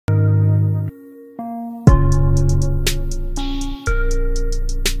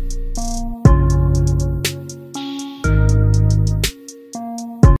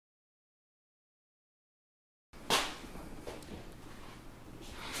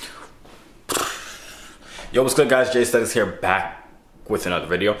Yo, what's good, guys? Jay Studies here, back with another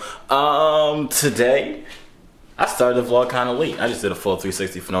video. Today I started the vlog kind of late. I just did a full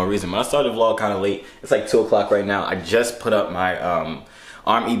 360 for no reason, but I started the vlog kind of late. It's like 2 o'clock right now. I just put up my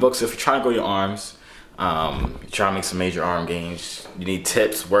arm ebook. So if you're trying to grow your arms, you're trying to make some major arm gains, you need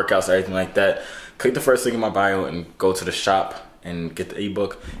tips, workouts, everything like that, click the first link in my bio and go to the shop and get the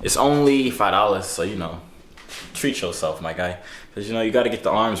ebook. It's only $5, so you know, treat yourself, my guy. Because you know, you got to get the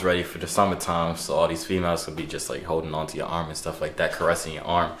arms ready for the summertime, so all these females could be just like holding onto your arm and stuff like that, caressing your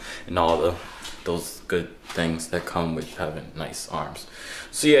arm and all those good things that come with having nice arms.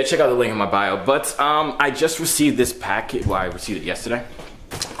 So yeah, check out the link in my bio. But I just received this package. Well, I received it yesterday.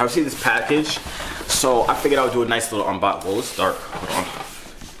 I received this package, so I figured I would do a nice little unbox. Well, it's dark. Hold on.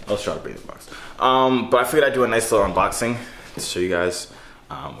 Let's try to bring the box. But I figured I'd do a nice little unboxing to show you guys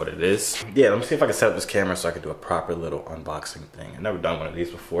what it is. Yeah, let me see if I can set up this camera so I can do a proper little unboxing thing. I've never done one of these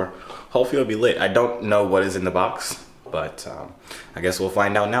before. Hopefully it'll be lit. I don't know what is in the box, but I guess we'll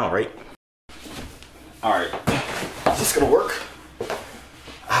find out now, right? Alright, is this gonna work?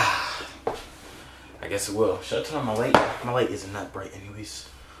 I guess it will. Should I turn on my light? My light isn't that bright anyways.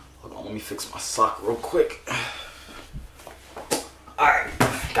 Hold on, let me fix my sock real quick. Alright,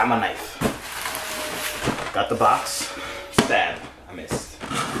 got my knife. Got the box. Stab. I missed.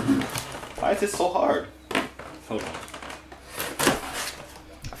 Why is this so hard? Hold on.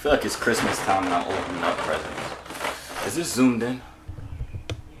 I feel like it's Christmas time and I'm opening up presents. Is this zoomed in?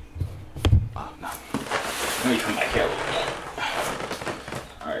 Oh, no. Let me come back here a little bit.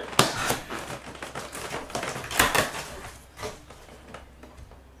 Alright.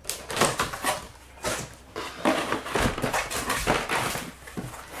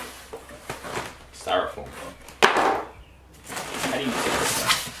 Styrofoam. How do you take this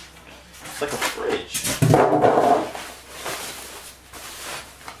out? It's like a fridge.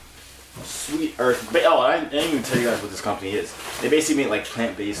 Sweet Earth. Oh, I didn't even tell you guys what this company is. They basically make like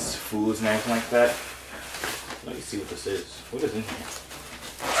plant-based foods and everything like that. Let me see what this is. What is in here?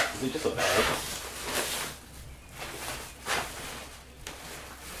 Is it just a bag?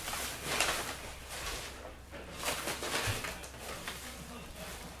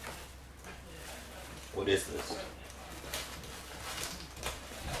 What is this?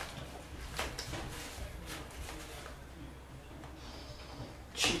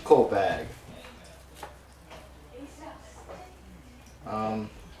 Chico bag.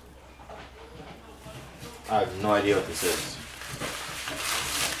 I have no idea what this is.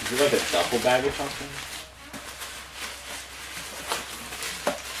 Is it like a duffel bag or something?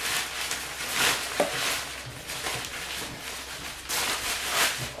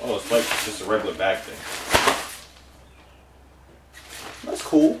 Oh, it's like just a regular bag thing. That's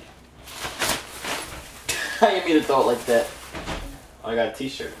cool. I didn't mean to throw it like that. Oh, I got a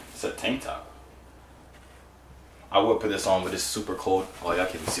t-shirt. It's a tank top. I would put this on, but it's super cold. Oh, y'all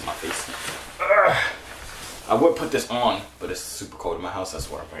can't even see my face. Ugh. I would put this on, but it's super cold in my house. That's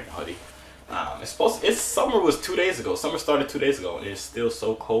why I'm wearing a hoodie. Summer was 2 days ago. Summer started 2 days ago, and it's still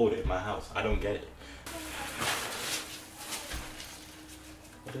so cold in my house. I don't get it.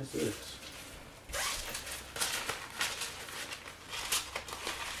 What is this?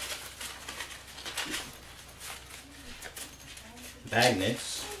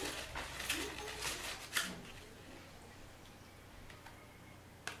 Magnets.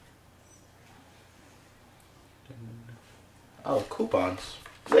 Oh, coupons.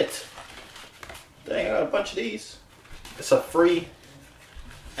 Lit. Dang, I got a bunch of these. It's a free,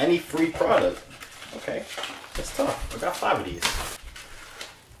 any free product. Okay, that's tough. I got 5 of these.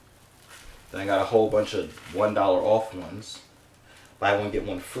 Then I got a whole bunch of $1 off ones. Buy one, get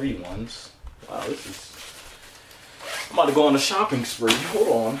one free ones. Wow, this is... I'm about to go on a shopping spree. Hold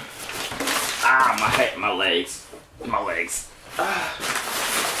on. Ah, my head, my legs. My legs. Ah.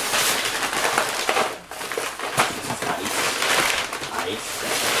 This is nice. Nice.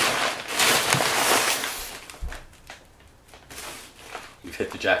 You've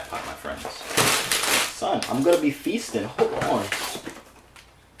hit the jackpot, my friends. Son, I'm gonna be feasting. Hold on.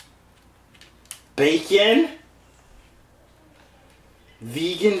 Bacon?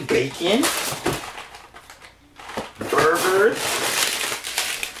 Vegan bacon? Burgers?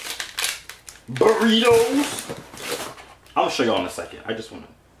 Burritos? I'll show you all in a second. I just want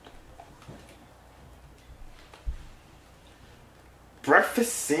to.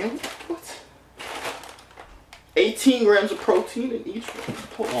 Breakfast sandwich? What? 18 grams of protein in each one.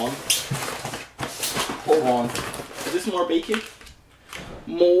 Hold on. Hold on. Is this more bacon?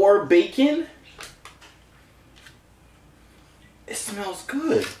 More bacon? It smells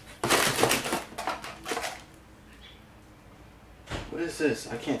good. What is this?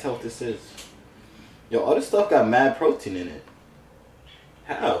 I can't tell what this is. Yo, all this stuff got mad protein in it.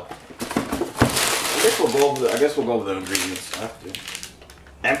 How? I guess we'll go over the ingredients after.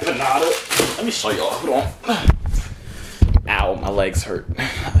 Empanada. Let me show y'all. Hold on. Ow, my legs hurt.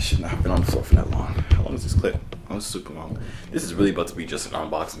 I should not have been on the floor for that long. How long is this clip? Oh, it's super long. This is really about to be just an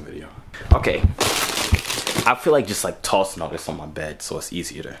unboxing video. Okay. I feel like just like tossing all this on my bed so it's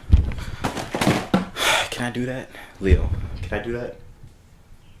easier to... Can I do that? Leo, can I do that?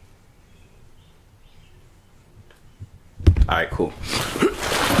 Alright, cool.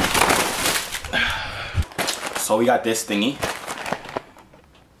 So we got this thingy.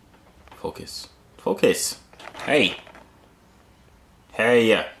 Focus. Focus. Hey. Hey,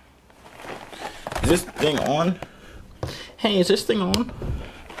 yeah. Is this thing on? Hey, is this thing on?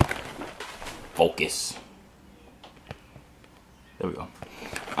 Focus. There we go.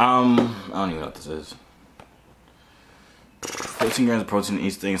 I don't even know what this is. 14 grams of protein in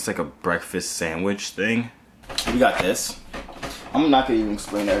each thing. It's like a breakfast sandwich thing. We got this. I'm not gonna even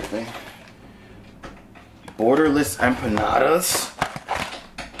explain everything. Borderless empanadas.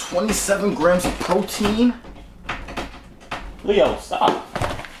 27 grams of protein. Leo, stop.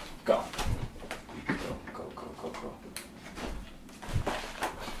 Go. Go.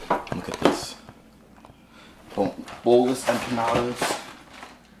 Look at this. Boneless empanadas.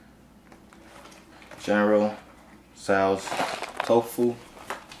 General Tso's tofu.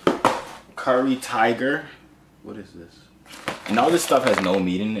 Curry tiger. What is this? And all this stuff has no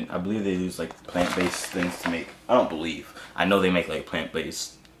meat in it. I believe they use like plant-based things to make. I don't believe. I know they make like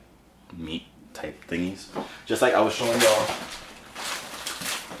plant-based meat type thingies. Just like I was showing y'all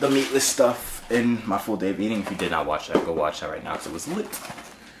the meatless stuff in my full day of eating. If you did not watch that, go watch that right now because it was lit.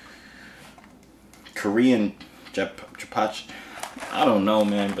 Korean chapach. I don't know,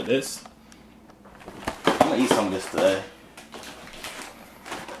 man, but this. I'm gonna eat some of this today.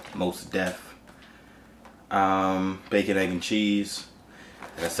 Most def. Bacon, egg, and cheese.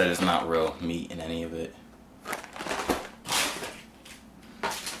 Like I said, it's not real meat in any of it.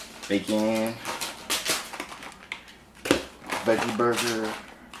 Bacon. Veggie burger.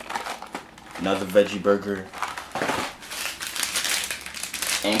 Another veggie burger.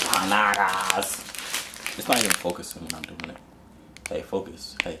 Empanadas. It's not even focusing when I'm doing it. Hey,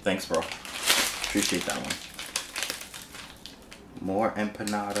 focus. Hey, thanks, bro. Appreciate that one. More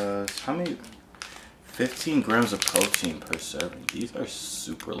empanadas. How many? 15 grams of protein per serving. These are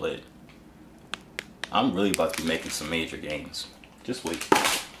super lit. I'm really about to be making some major gains. Just wait.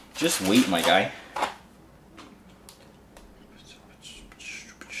 Just wait, my guy.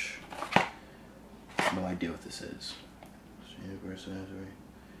 No idea what this is. I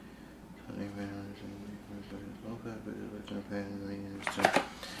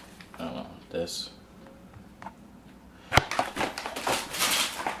don't know. This.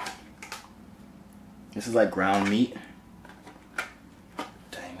 This is like ground meat.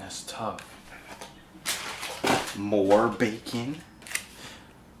 Dang, that's tough. More bacon.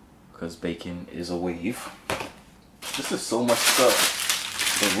 Because bacon is a wave. This is so much stuff.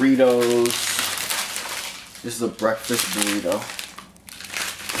 Burritos. This is a breakfast burrito.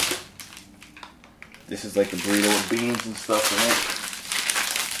 This is like a burrito with beans and stuff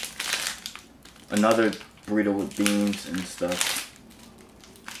in it. Another burrito with beans and stuff.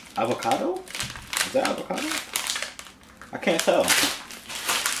 Avocado? Is that avocado? I can't tell.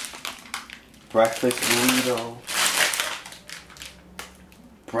 Breakfast burrito.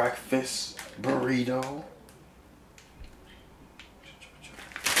 Breakfast burrito.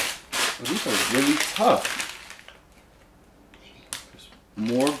 Oh, these are really tough.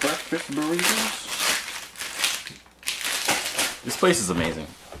 More breakfast burritos. This place is amazing.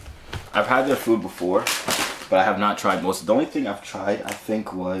 I've had their food before, but I have not tried most. The only thing I've tried, I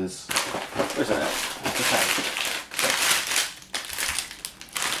think, was... Where's that at?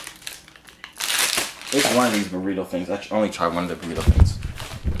 It's one of these burrito things. I only tried one of the burrito things.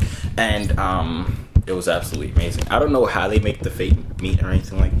 And it was absolutely amazing. I don't know how they make the fake meat or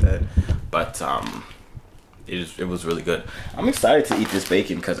anything like that, but it was really good. I'm excited to eat this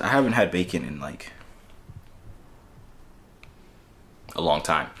bacon because I haven't had bacon in like a long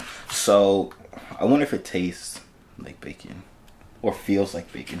time. So I wonder if it tastes like bacon or feels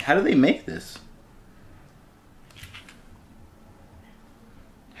like bacon. How do they make this?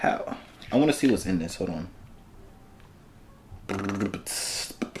 How? I want to see what's in this. Hold on.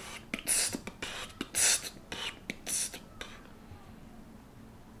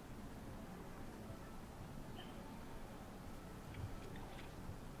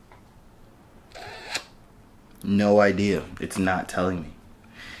 No idea. It's not telling me.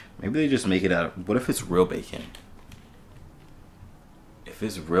 Maybe they just make it out of... What if it's real bacon? If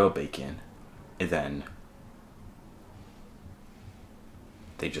it's real bacon and then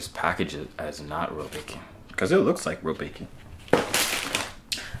they just package it as not real bacon. Because it looks like real bacon.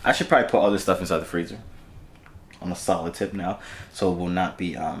 I should probably put all this stuff inside the freezer. On a solid tip now. So it will not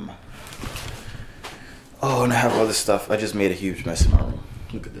be, oh, and I have all this stuff. I just made a huge mess in my room.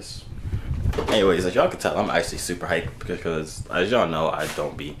 Look at this. Anyways, as y'all can tell, I'm actually super hyped because, as y'all know,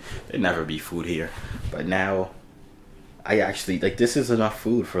 there never be food here. But now, I actually, like, this is enough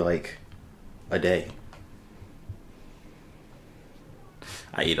food for, like, a day.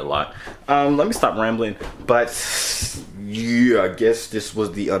 I eat a lot. Let me stop rambling. But yeah, I guess this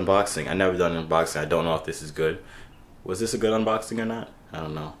was the unboxing. I never done an unboxing. I don't know if this is good. Was this a good unboxing or not? I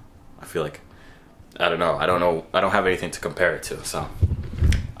don't know. I feel like, I don't know. I don't have anything to compare it to. So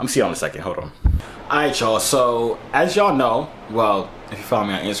I'm see you in a second. Hold on. Alright, y'all. So as y'all know, well, if you follow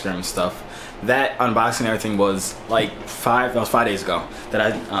me on Instagram and stuff, that unboxing and everything was like 5 days ago that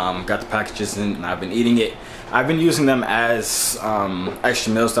I got the packages and I've been eating it. I've been using them as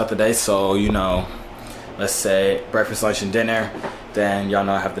extra meals throughout the day. So, you know, let's say breakfast, lunch, and dinner. Then y'all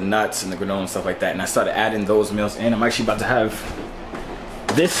know I have the nuts and the granola and stuff like that. And I started adding those meals in. I'm actually about to have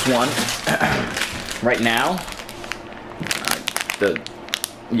this one right now.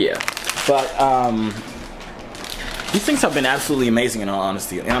 These things have been absolutely amazing in all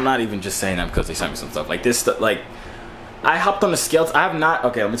honesty. And I'm not even just saying that because they sent me some stuff. Like this, like, I hopped on the scales. I have not,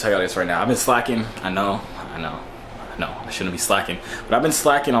 okay, let me tell you this right now. I've been slacking. I know, I shouldn't be slacking. But I've been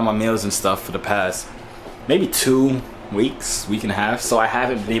slacking on my meals and stuff for the past maybe 2 weeks, week and a half. So I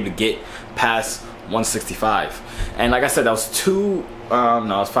haven't been able to get past 165. And like I said, that was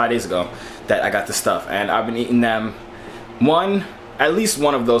 5 days ago that I got the stuff. And I've been eating them, at least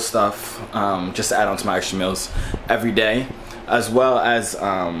one of those stuff, just to add on to my extra meals every day. As well as,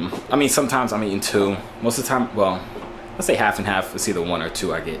 I mean, sometimes I'm eating 2. Most of the time, well, let's say half and half. It's either 1 or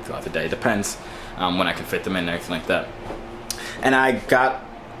 2 I get throughout the day. It depends when I can fit them in and everything like that. And I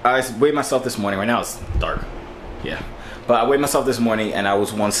weighed myself this morning. Right now it's dark. Yeah. But I weighed myself this morning and I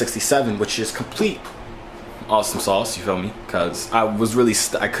was 167, which is complete awesome sauce, you feel me? Because I was really,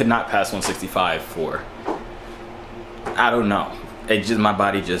 I could not pass 165 for, I don't know. It just, my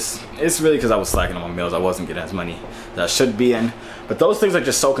body just, it's really because I was slacking on my meals. I wasn't getting as many that I should be in. But those things are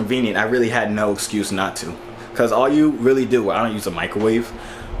just so convenient. I really had no excuse not to. Because all you really do, I don't use a microwave,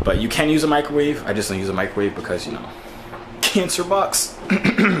 but you can use a microwave. I just don't use a microwave because, you know, cancer box.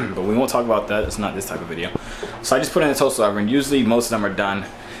 But we won't talk about that. It's not this type of video. So I just put it in a toaster oven. Usually most of them are done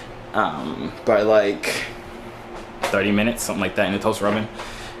by like 30 minutes, something like that, in the toaster oven.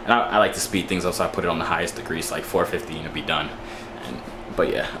 And I like to speed things up, so I put it on the highest degree, so like 450, and it'll be done. But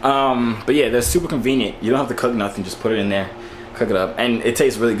yeah, they're super convenient. You don't have to cook nothing, just put it in there, cook it up, and it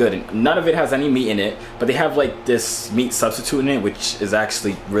tastes really good. And none of it has any meat in it, but they have like this meat substitute in it, which is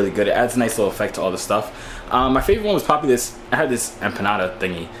actually really good. It adds a nice little effect to all the stuff. My favorite one was probably this. I had this empanada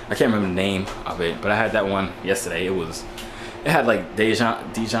thingy. I can't remember the name of it, but I had that one yesterday. It had like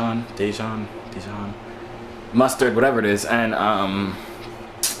Dijon mustard, whatever it is, and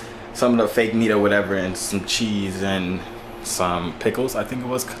some of the fake meat or whatever, and some cheese and some pickles. I think it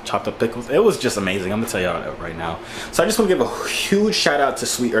was chopped up pickles. It was just amazing. I'm gonna tell y'all that right now. So I just want to give a huge shout out to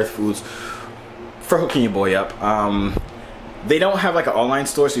Sweet Earth Foods for hooking your boy up. They don't have like an online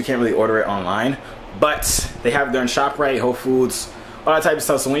store, so you can't really order it online, but they have their in ShopRite, Whole Foods, all that type of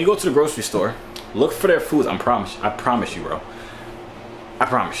stuff. So when you go to the grocery store, look for their foods. I promise you, bro. I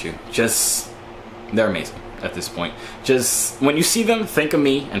promise you. They're amazing at this point. Just when you see them, think of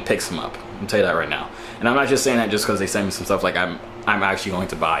me and pick some up. I'll tell you that right now. And I'm not just saying that just because they send me some stuff. Like I'm actually going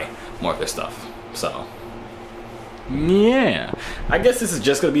to buy more of their stuff. So yeah, I guess this is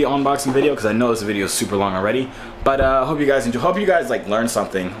just gonna be an unboxing video because I know this video is super long already. But hope you guys enjoy. Hope you guys like learned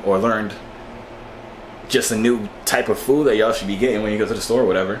something or learned just a new type of food that y'all should be getting when you go to the store or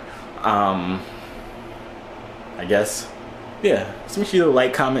whatever. I guess. Yeah, so make sure you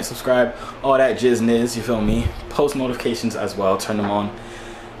like, comment, subscribe, all that jizz, you feel me? Post notifications as well, turn them on.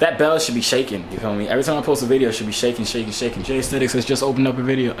 That bell should be shaking, you feel me? Every time I post a video, it should be shaking, shaking, shaking. J Aesthetics has just opened up a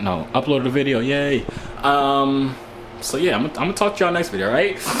video. No, uploaded a video, yay. So yeah, I'm gonna talk to y'all next video,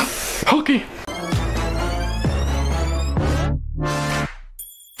 alright? Okay.